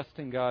really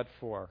trusting God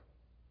for?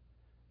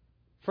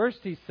 First,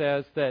 he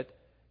says that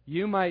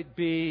you might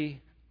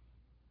be,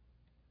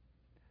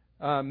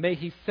 may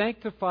he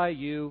sanctify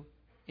you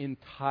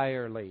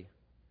entirely.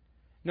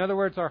 In other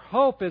words, our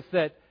hope is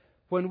that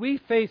when we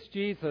face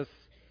Jesus,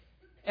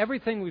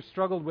 everything we've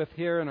struggled with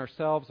here in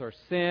ourselves, our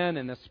sin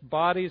and this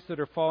bodies that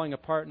are falling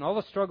apart and all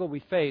the struggle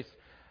we face,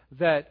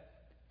 that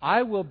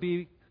I will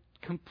be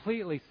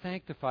completely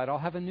sanctified. I'll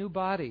have a new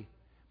body.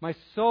 My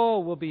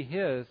soul will be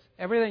His.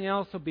 Everything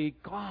else will be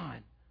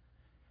gone.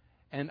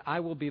 And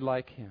I will be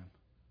like Him.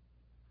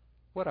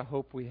 What a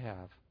hope we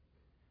have.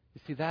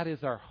 You see, that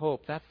is our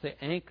hope. That's the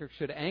anchor,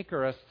 should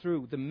anchor us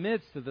through the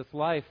midst of this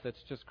life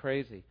that's just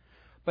crazy.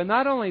 But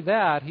not only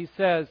that, he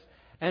says,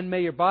 and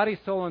may your body,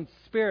 soul, and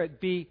spirit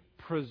be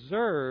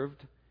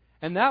preserved.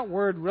 And that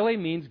word really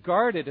means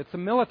guarded. It's a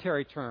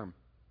military term.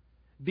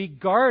 Be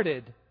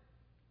guarded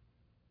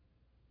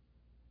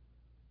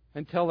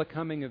until the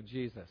coming of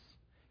Jesus.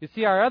 You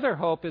see, our other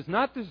hope is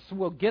not that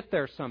we'll get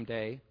there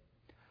someday,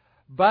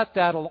 but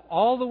that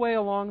all the way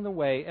along the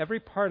way, every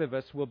part of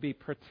us will be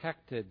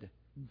protected,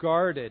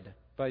 guarded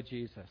by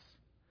Jesus.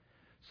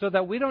 So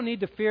that we don't need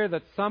to fear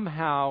that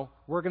somehow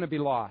we're going to be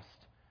lost.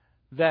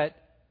 That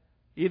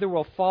either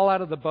we'll fall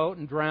out of the boat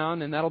and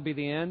drown and that'll be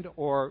the end,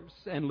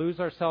 and lose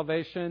our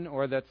salvation,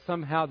 or that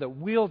somehow that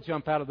we'll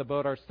jump out of the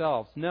boat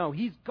ourselves. No,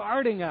 He's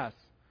guarding us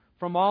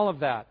from all of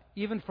that,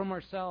 even from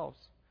ourselves.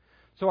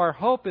 So our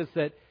hope is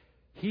that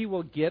He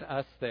will get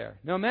us there.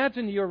 Now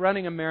imagine you're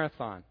running a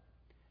marathon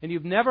and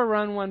you've never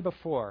run one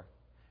before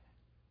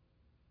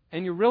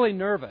and you're really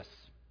nervous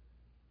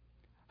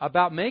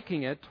about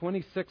making it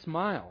 26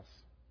 miles.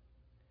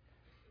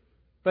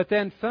 But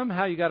then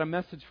somehow you got a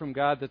message from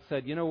God that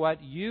said, you know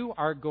what, you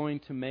are going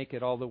to make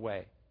it all the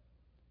way.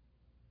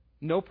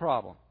 No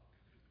problem.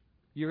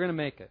 You're going to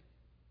make it.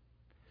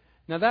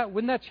 Now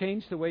wouldn't that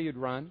change the way you'd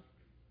run?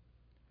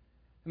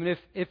 I mean,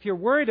 if you're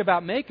worried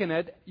about making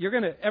it,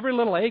 every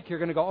little ache, you're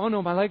going to go, oh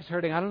no, my leg's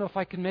hurting. I don't know if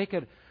I can make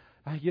it.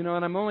 And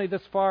I'm only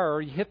this far.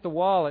 Or you hit the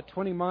wall at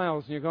 20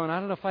 miles and you're going, I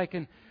don't know if I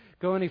can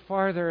go any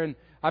farther. And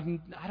I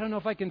don't know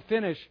if I can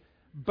finish.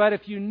 But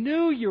if you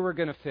knew you were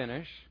going to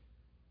finish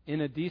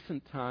in a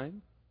decent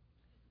time,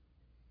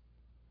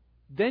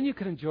 then you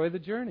can enjoy the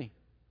journey.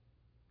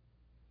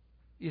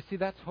 You see,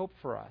 that's hope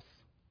for us.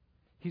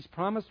 He's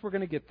promised we're going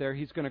to get there.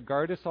 He's going to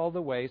guard us all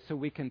the way so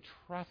we can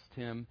trust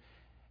Him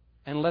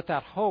and let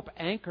that hope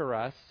anchor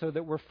us so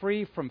that we're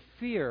free from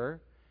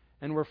fear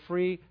and we're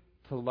free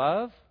to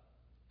love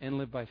and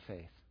live by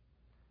faith.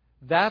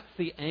 That's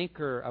the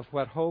anchor of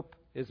what hope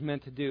is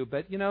meant to do.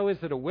 But, is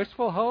it a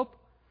wishful hope?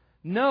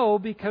 No,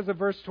 because of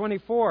verse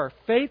 24.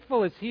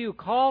 Faithful is He who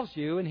calls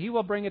you, and He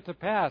will bring it to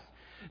pass.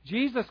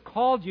 Jesus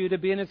called you to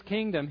be in His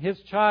kingdom, His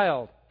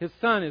child, His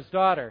son, His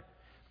daughter.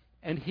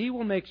 And He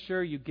will make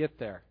sure you get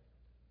there.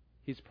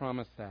 He's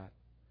promised that.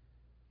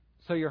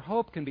 So your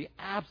hope can be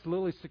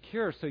absolutely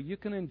secure so you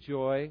can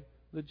enjoy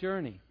the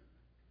journey.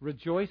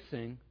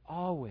 Rejoicing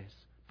always,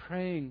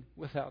 praying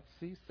without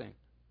ceasing,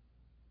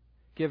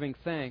 giving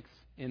thanks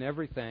in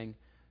everything,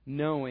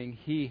 knowing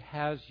He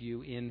has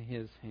you in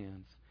His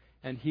hands,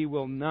 and He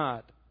will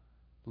not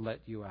let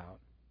you out.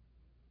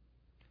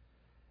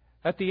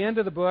 At the end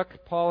of the book,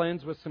 Paul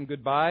ends with some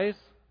goodbyes.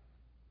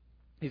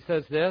 He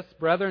says this,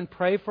 brethren,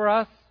 pray for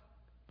us.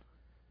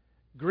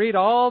 Greet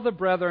all the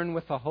brethren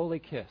with a holy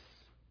kiss.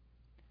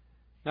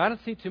 Now, I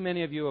don't see too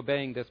many of you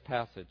obeying this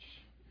passage.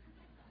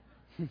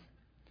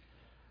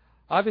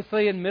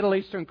 Obviously, in Middle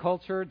Eastern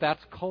culture,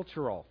 that's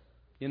cultural.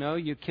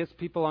 You kiss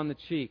people on the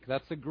cheek.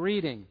 That's a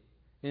greeting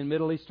in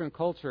Middle Eastern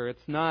culture.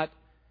 It's not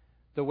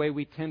the way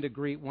we tend to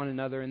greet one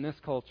another in this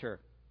culture.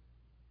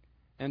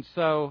 And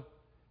so,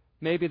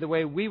 maybe the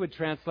way we would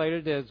translate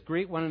it is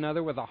greet one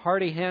another with a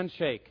hearty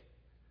handshake.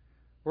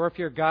 Or if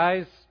you're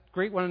guys,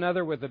 greet one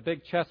another with a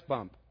big chest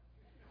bump.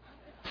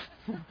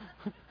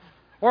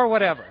 Or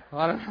whatever.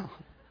 I don't know.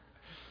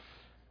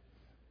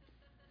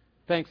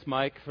 Thanks,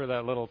 Mike, for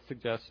that little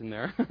suggestion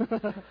there.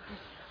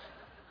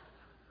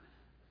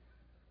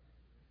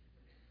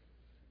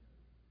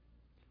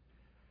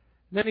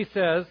 Then he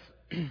says,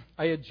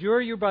 I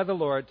adjure you by the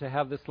Lord to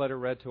have this letter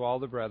read to all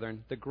the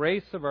brethren. The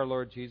grace of our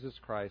Lord Jesus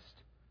Christ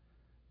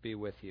be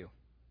with you.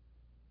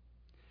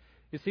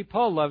 You see,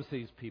 Paul loves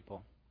these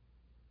people.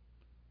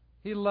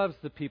 He loves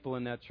the people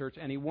in that church,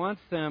 and he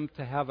wants them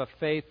to have a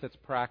faith that's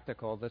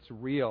practical, that's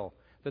real,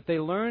 that they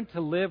learn to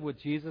live with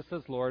Jesus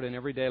as Lord in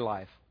everyday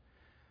life,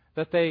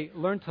 that they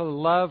learn to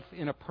love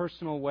in a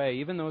personal way,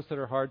 even those that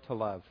are hard to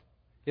love.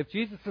 If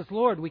Jesus is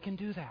Lord, we can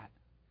do that.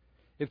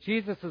 If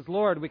Jesus is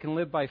Lord, we can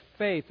live by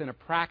faith in a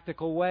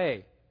practical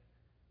way,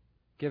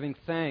 giving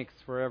thanks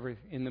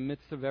in the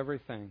midst of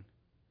everything,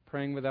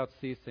 praying without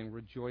ceasing,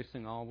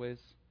 rejoicing always,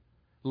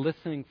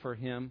 listening for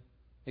Him,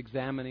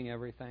 examining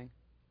everything.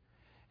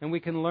 And we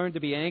can learn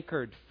to be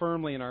anchored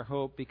firmly in our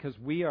hope because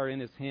we are in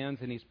His hands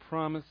and He's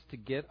promised to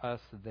get us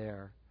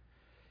there.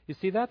 You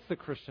see, that's the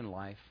Christian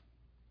life.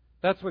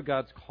 That's what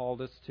God's called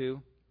us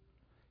to.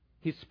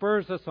 He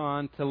spurs us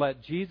on to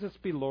let Jesus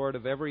be Lord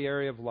of every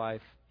area of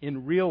life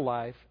in real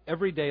life,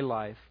 everyday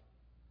life,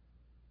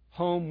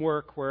 home,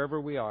 work, wherever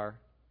we are,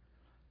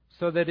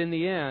 so that in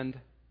the end,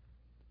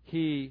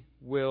 He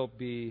will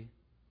be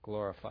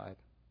glorified.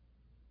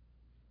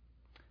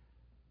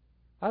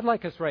 I'd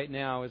like us right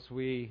now, as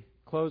we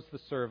close the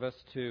service,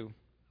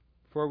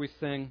 before we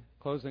sing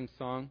closing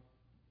song,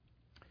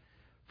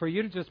 for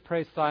you to just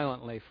pray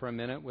silently for a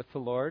minute with the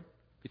Lord,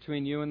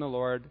 between you and the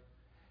Lord,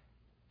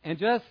 and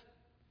just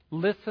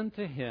listen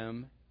to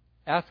Him.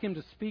 Ask Him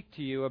to speak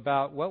to you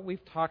about what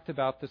we've talked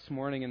about this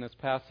morning in this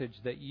passage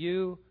that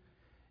you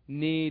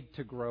need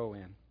to grow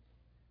in.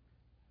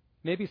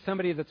 Maybe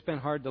somebody that's been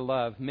hard to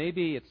love.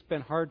 Maybe it's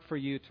been hard for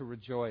you to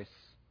rejoice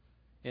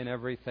in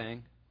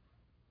everything.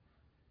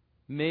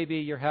 Maybe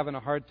you're having a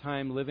hard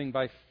time living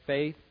by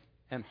faith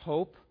and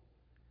hope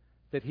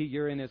that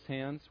you're in His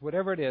hands.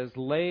 Whatever it is,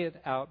 lay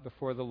it out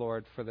before the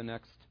Lord for the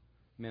next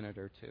minute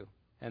or two,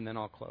 and then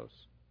I'll close.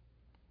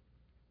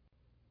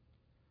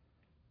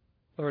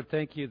 Lord,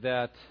 thank you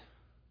that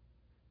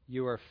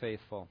you are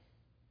faithful.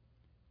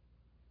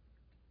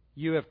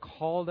 You have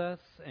called us,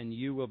 and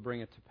you will bring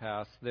it to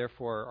pass.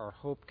 Therefore, our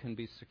hope can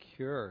be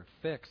secure,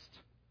 fixed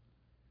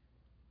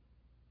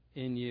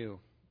in you.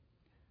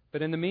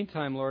 But in the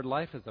meantime, Lord,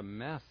 life is a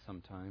mess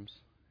sometimes,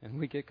 and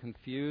we get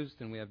confused,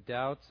 and we have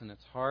doubts, and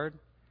it's hard.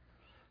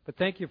 But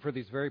thank you for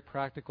these very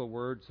practical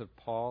words of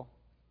Paul.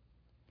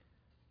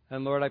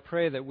 And Lord, I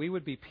pray that we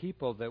would be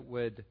people that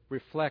would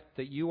reflect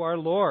that you are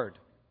Lord.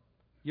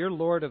 You're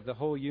Lord of the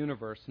whole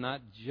universe,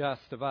 not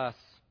just of us.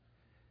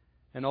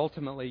 And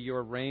ultimately,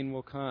 your reign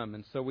will come.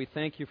 And so we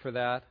thank you for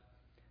that.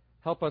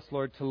 Help us,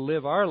 Lord, to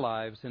live our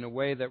lives in a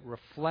way that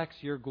reflects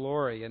your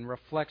glory and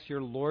reflects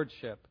your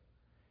lordship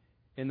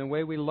in the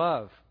way we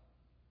love,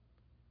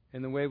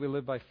 in the way we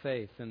live by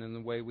faith, and in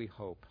the way we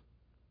hope.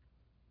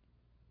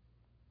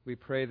 We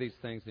pray these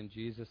things in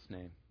Jesus'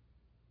 name.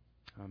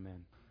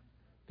 Amen.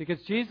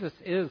 Because Jesus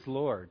is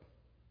Lord.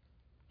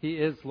 He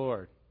is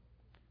Lord.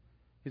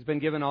 He's been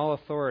given all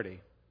authority.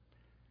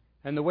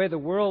 And the way the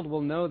world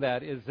will know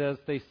that is as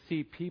they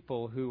see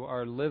people who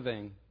are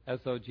living as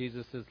though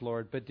Jesus is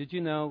Lord. But did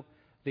you know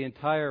the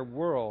entire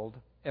world,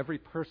 every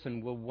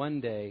person will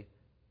one day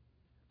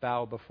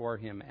bow before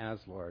Him as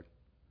Lord?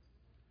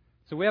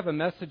 So we have a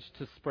message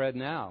to spread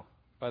now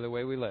by the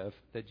way we live,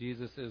 that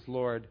Jesus is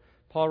Lord.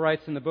 Paul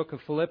writes in the book of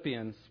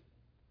Philippians,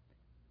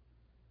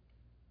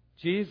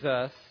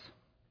 Jesus,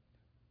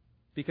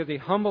 because He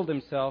humbled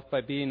Himself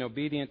by being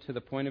obedient to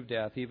the point of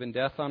death, even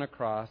death on a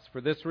cross,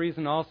 for this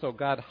reason also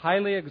God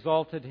highly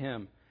exalted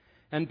Him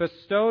and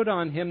bestowed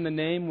on Him the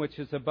name which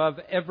is above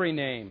every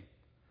name,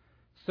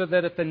 so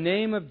that at the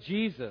name of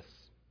Jesus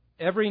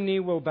every knee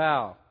will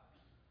bow,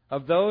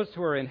 of those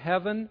who are in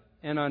heaven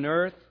and on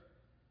earth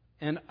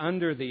and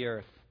under the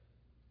earth.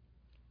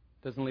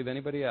 Doesn't leave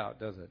anybody out,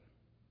 does it?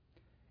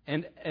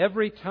 And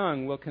every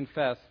tongue will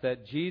confess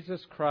that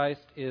Jesus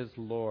Christ is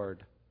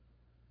Lord,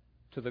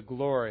 to the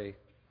glory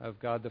of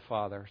God the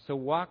Father. So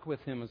walk with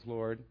Him as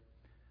Lord,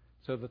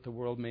 so that the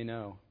world may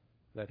know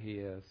that He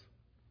is.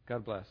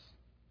 God bless.